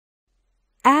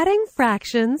adding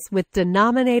fractions with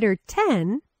denominator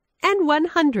 10 and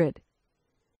 100.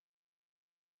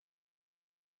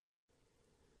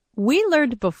 We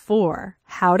learned before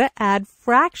how to add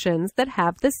fractions that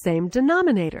have the same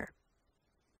denominator.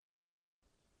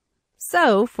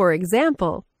 So, for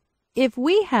example, if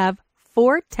we have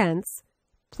 4/10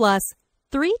 plus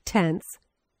 3/10,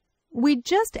 we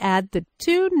just add the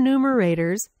two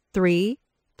numerators 3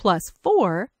 plus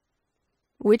 4,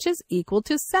 which is equal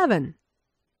to 7.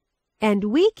 And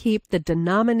we keep the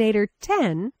denominator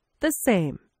 10 the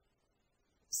same.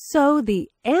 So the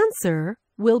answer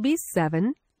will be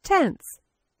 7/10.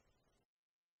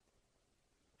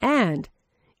 And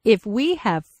if we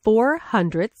have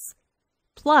 4/100ths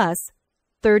plus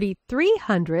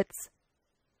 33/100ths,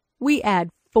 we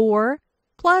add 4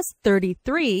 plus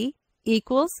 33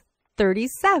 equals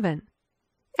 37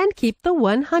 and keep the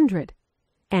 100,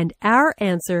 and our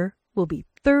answer will be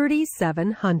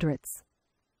 37/100ths.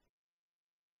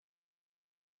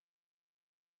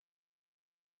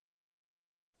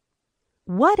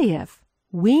 What if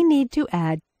we need to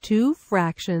add two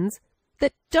fractions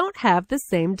that don't have the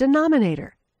same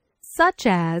denominator, such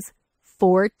as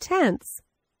 4/10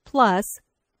 plus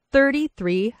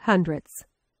 33/100ths?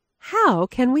 How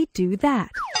can we do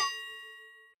that?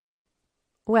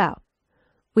 Well,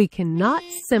 we cannot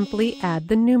simply add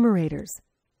the numerators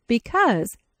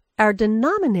because our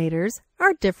denominators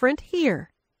are different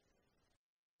here.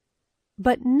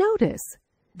 But notice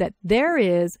that there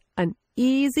is an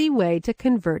easy way to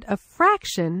convert a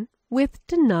fraction with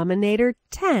denominator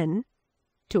 10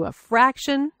 to a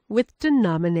fraction with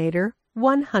denominator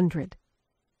 100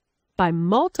 by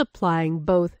multiplying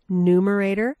both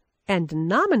numerator and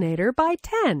denominator by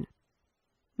 10,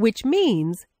 which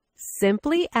means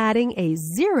simply adding a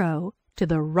 0 to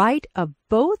the right of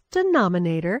both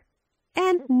denominator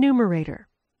and numerator.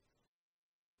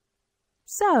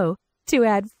 So, to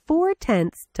add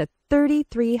 4/10 to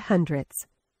 33/100ths,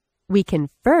 we can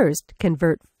first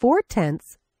convert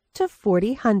 4/10 to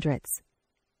 40/100ths.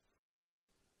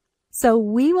 So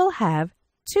we will have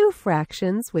two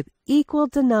fractions with equal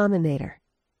denominator.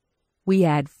 We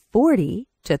add 40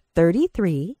 to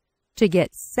 33 to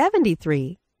get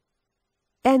 73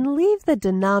 and leave the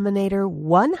denominator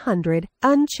 100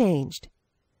 unchanged,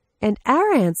 and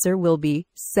our answer will be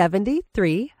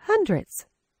 73/100ths.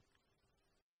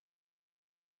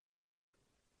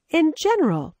 In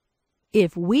general,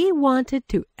 if we wanted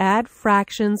to add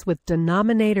fractions with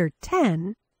denominator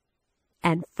 10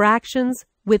 and fractions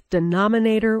with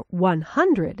denominator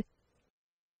 100,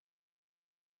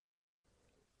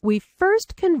 we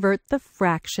first convert the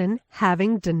fraction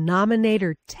having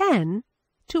denominator 10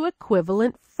 to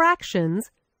equivalent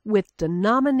fractions with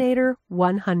denominator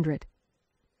 100.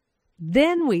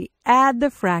 Then we add the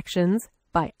fractions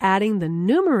by adding the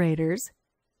numerators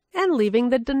and leaving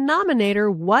the denominator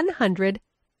 100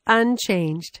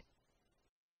 unchanged.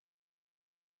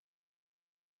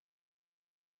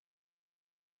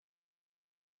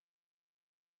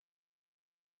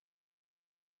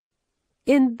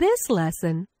 In this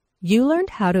lesson, you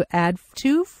learned how to add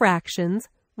two fractions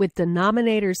with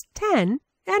denominators 10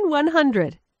 and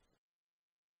 100.